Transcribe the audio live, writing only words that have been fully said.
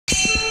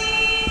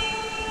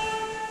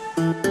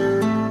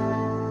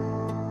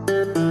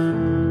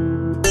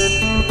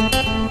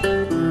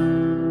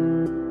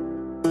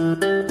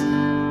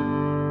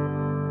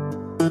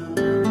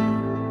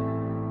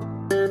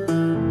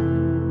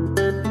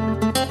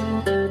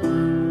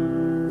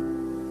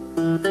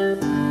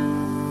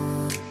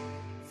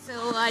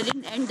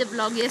ending the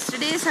vlog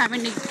yesterday, so I'm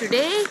ending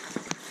today.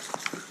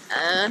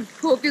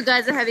 Hope you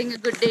guys are having a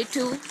good day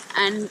too,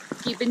 and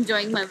keep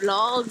enjoying my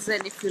vlogs.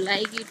 And if you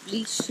like it,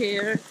 please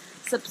share,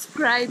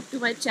 subscribe to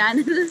my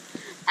channel,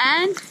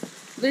 and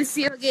we'll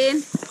see you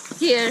again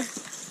here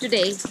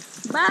today.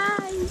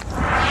 Bye.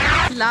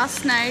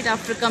 Last night,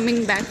 after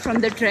coming back from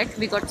the trek,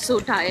 we got so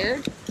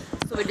tired,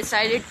 so we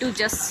decided to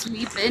just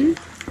sleep in.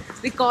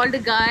 We called a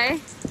guy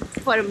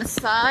for a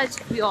massage.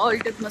 We all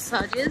took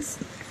massages.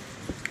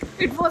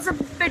 It was a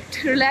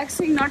bit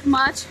relaxing, not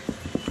much,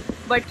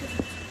 but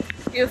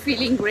we were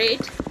feeling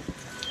great.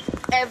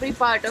 Every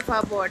part of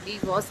our body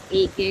was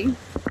aching.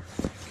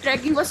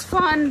 Trekking was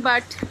fun,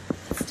 but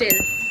still.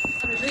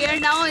 We are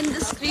now in the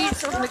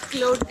streets of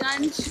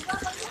McLeodganj,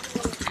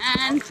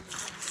 and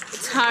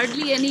it's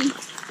hardly any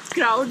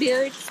crowd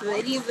here. It's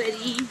very,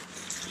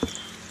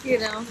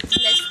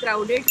 less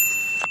crowded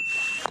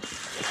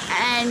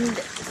and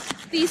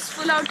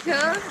peaceful out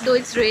here, though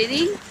it's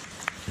raining.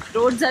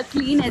 Roads are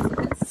clean, as you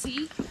can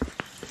see,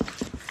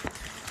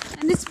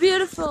 and it's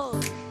beautiful.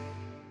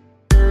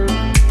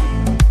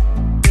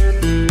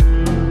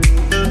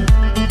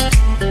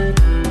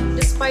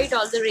 Despite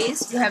all the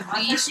rains, we have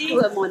reached to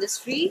a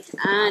monastery,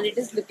 and it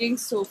is looking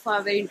so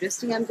far very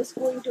interesting. I'm just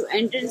going to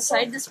enter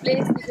inside this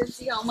place. You can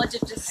see how much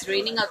it is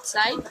raining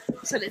outside.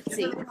 So let's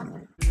see.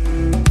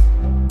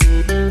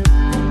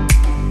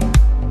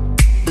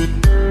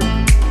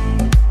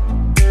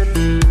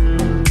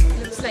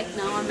 Looks like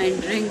now I'm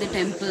entering the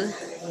temple.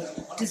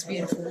 It is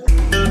beautiful.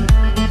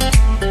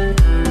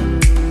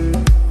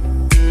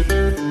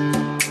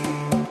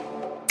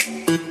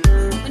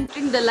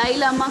 Entering the Dalai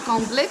Lama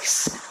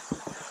complex,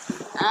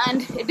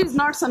 and it is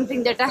not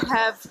something that I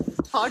have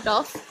thought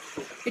of.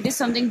 It is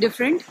something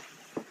different.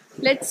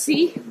 Let's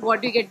see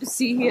what we get to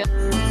see here.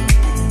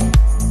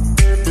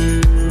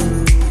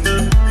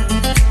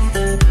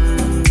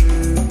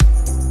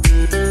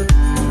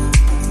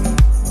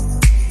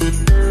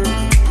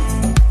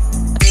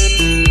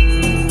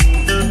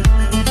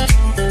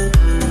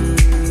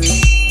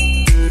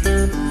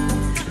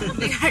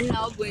 We are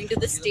now going to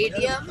the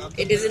stadium.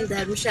 It is in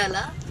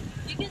Dharamshala,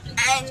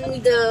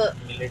 and the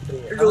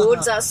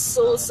roads are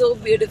so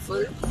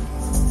beautiful.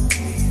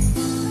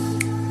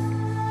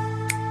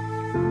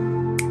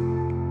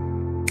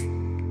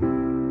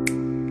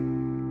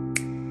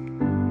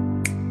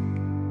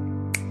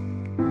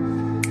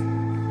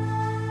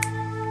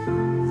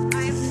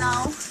 I am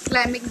now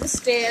climbing the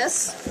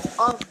stairs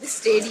of the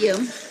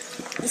stadium.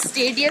 The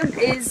stadium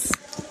is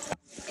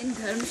in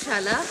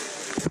Dharamshala.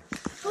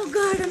 Oh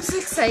God, I'm so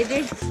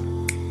excited.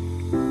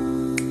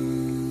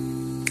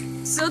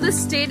 So the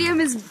stadium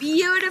is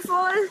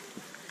beautiful,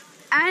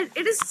 and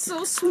it is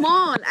so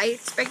small. I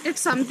expected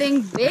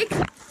something big,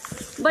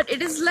 but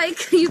it is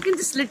like you can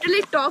just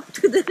literally talk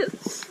to the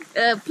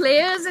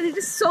players, and it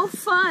is so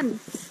fun.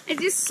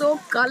 It is so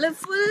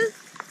colorful,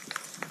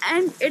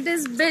 and it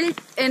is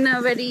built in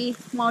a very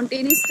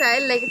mountainy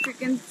style. Like if you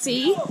can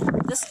see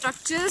the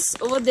structures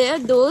over there,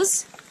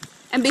 those,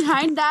 and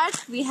behind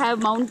that we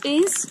have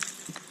mountains,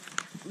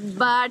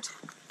 but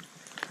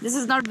this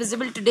is not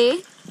visible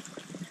today.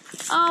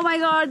 Oh my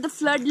God, the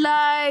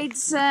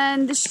floodlights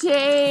and the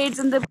shades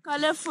and the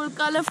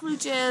colorful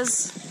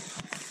chairs.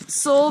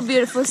 So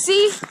beautiful.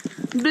 See?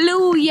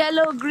 Blue,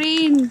 yellow,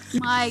 green.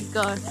 My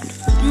God.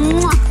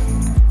 Mwah.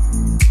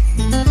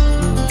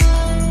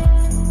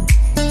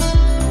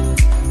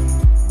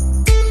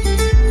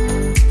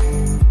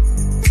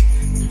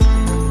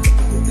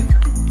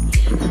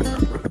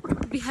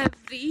 We have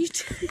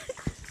reached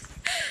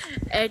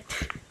at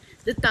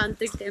the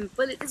Tantric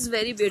temple. It is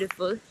very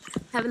beautiful.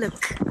 Have a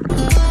look.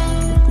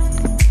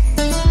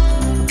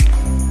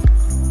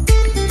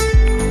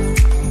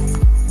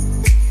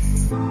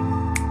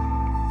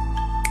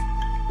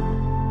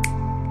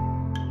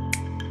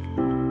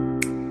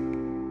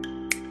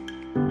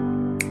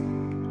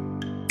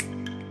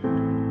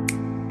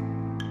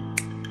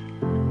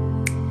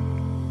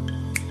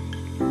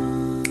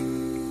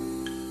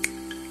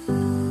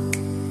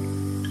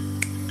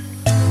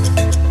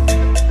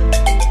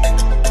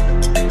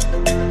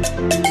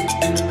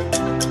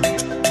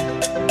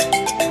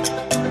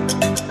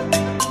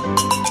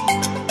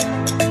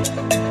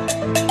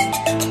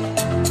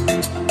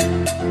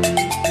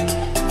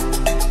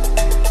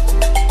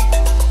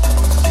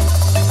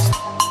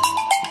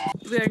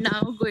 We are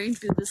now going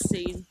to the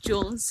St.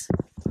 John's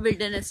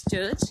Wilderness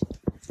Church.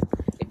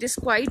 It is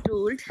quite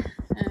old,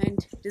 and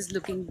it is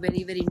looking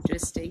very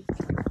interesting.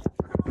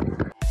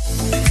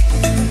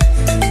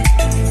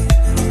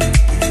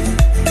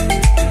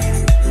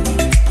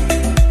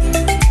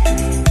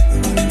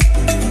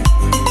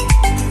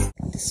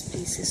 This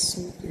place is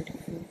so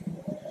beautiful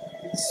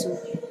and so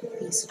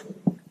peaceful.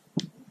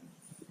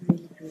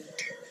 Really great.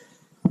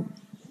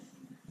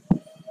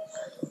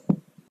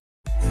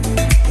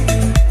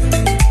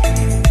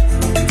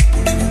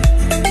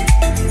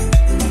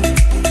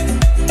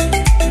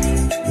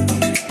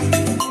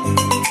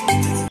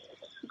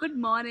 Good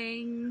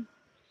morning.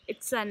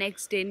 It's our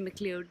next day in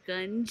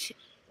McLeodganj,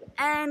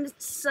 and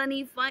it's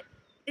sunny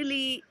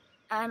finally,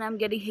 and I'm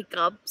getting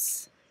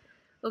hiccups.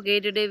 Okay,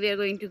 today we are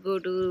going to go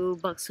to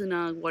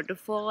Baksuna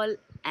waterfall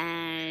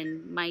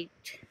and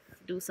might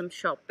do some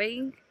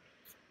shopping.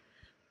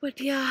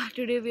 But yeah,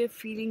 today we are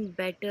feeling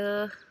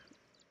better.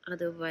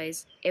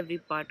 Otherwise, every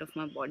part of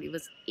my body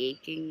was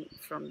aching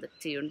from the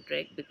triune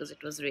trek because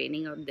it was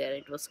raining out there.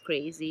 It was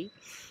crazy.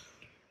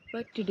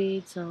 But today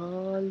it's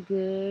all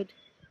good.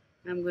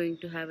 I'm going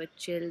to have a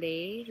chill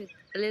day with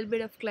a little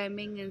bit of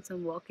climbing and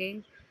some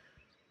walking.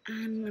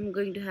 And I'm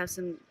going to have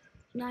some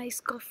nice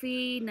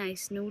coffee,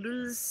 nice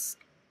noodles,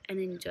 and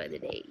enjoy the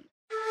day.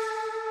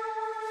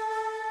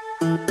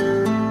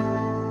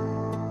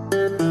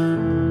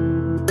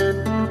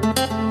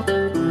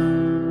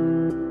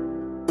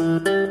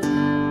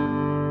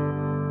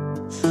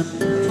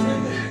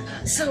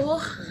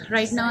 So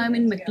right now I'm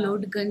in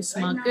McLeodganj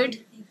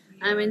market.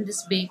 I'm in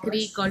this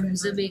bakery called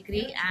Musa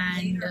Bakery,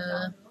 and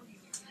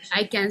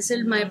I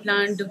cancelled my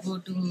plan to go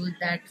to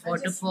that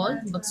waterfall,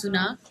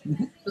 Baksuna,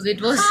 because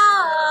it was.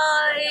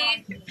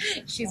 Hi!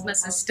 She's my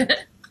sister,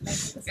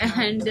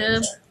 and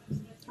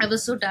I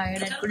was so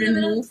tired I couldn't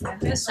move,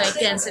 so I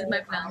cancelled my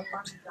plan.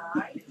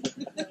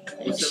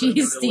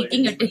 She's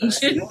seeking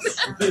attention.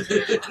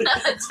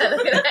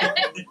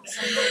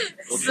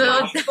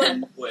 So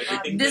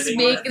this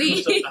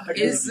bakery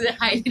is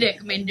highly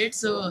recommended,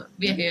 so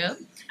we're here.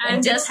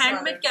 And just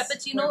handmade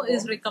cappuccino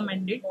is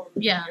recommended.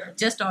 Yeah,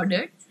 just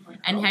ordered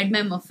and had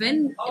my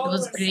muffin. It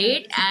was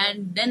great,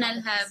 and then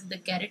I'll have the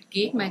carrot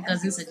cake my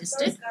cousin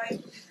suggested.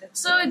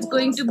 So it's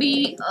going to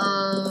be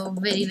a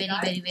very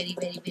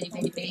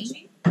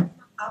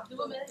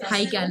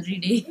high calorie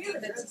day.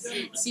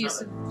 See you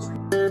soon.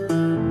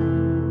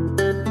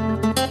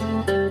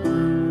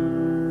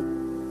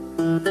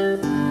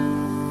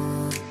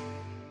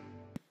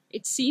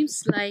 It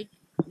seems like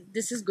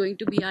this is going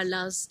to be our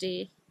last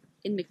day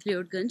in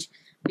McLeodganj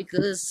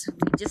because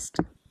we just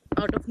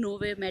out of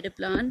nowhere made a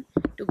plan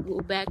to go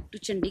back to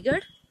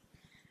Chandigarh,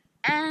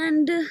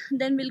 and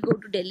then we'll go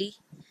to Delhi.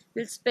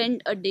 We'll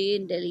spend a day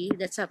in Delhi.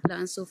 That's our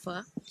plan so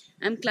far.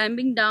 I'm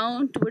climbing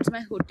down towards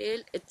my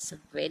hotel. It's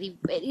very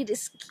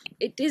risky.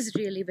 It is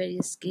really very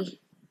risky.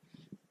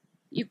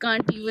 You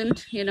can't even,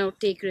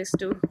 take risk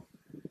to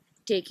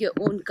take your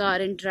own car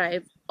and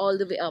drive all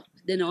the way up,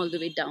 then all the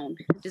way down.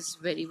 It is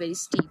very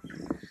steep.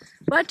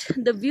 But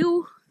the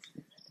view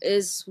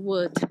is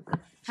worth.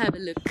 Have a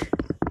look.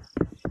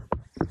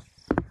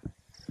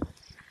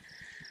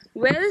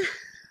 Well,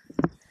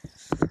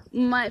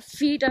 my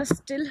feet are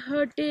still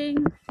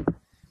hurting,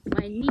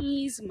 my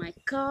knees, my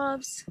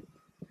calves,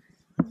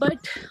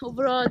 but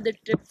overall the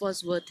trip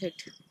was worth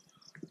it.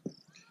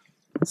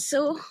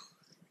 So,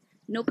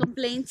 no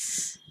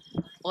complaints,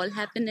 all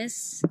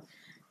happiness.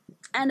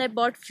 And I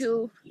bought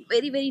few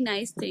very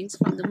nice things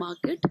from the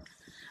market.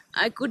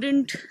 I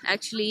couldn't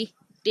actually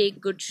take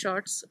good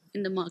shots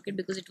in the market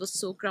because it was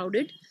so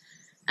crowded,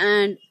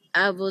 and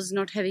I was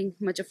not having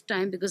much of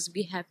time because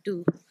we have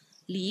to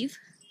leave.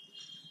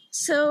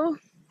 So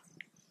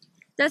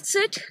that's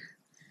it.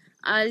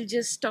 I'll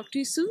just talk to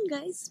you soon,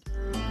 guys.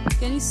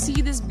 Can you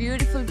see this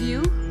beautiful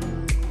view?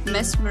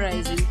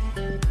 Mesmerizing,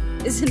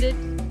 isn't it?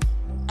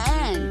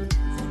 And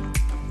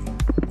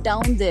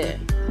down there,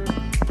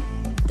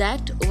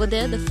 that over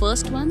there, the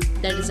first one,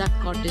 that is our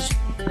cottage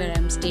where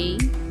I'm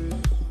staying,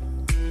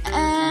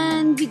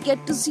 and we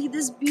get to see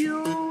this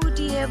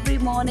beauty every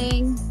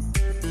morning.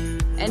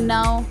 And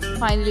now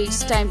finally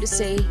it's time to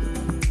say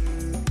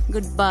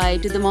goodbye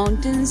to the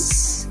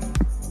mountains,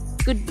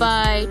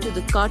 goodbye to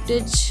the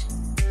cottage,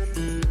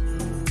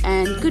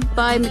 and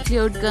goodbye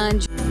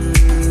McLeodganj.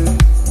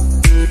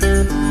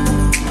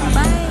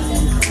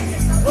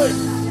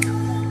 Bye.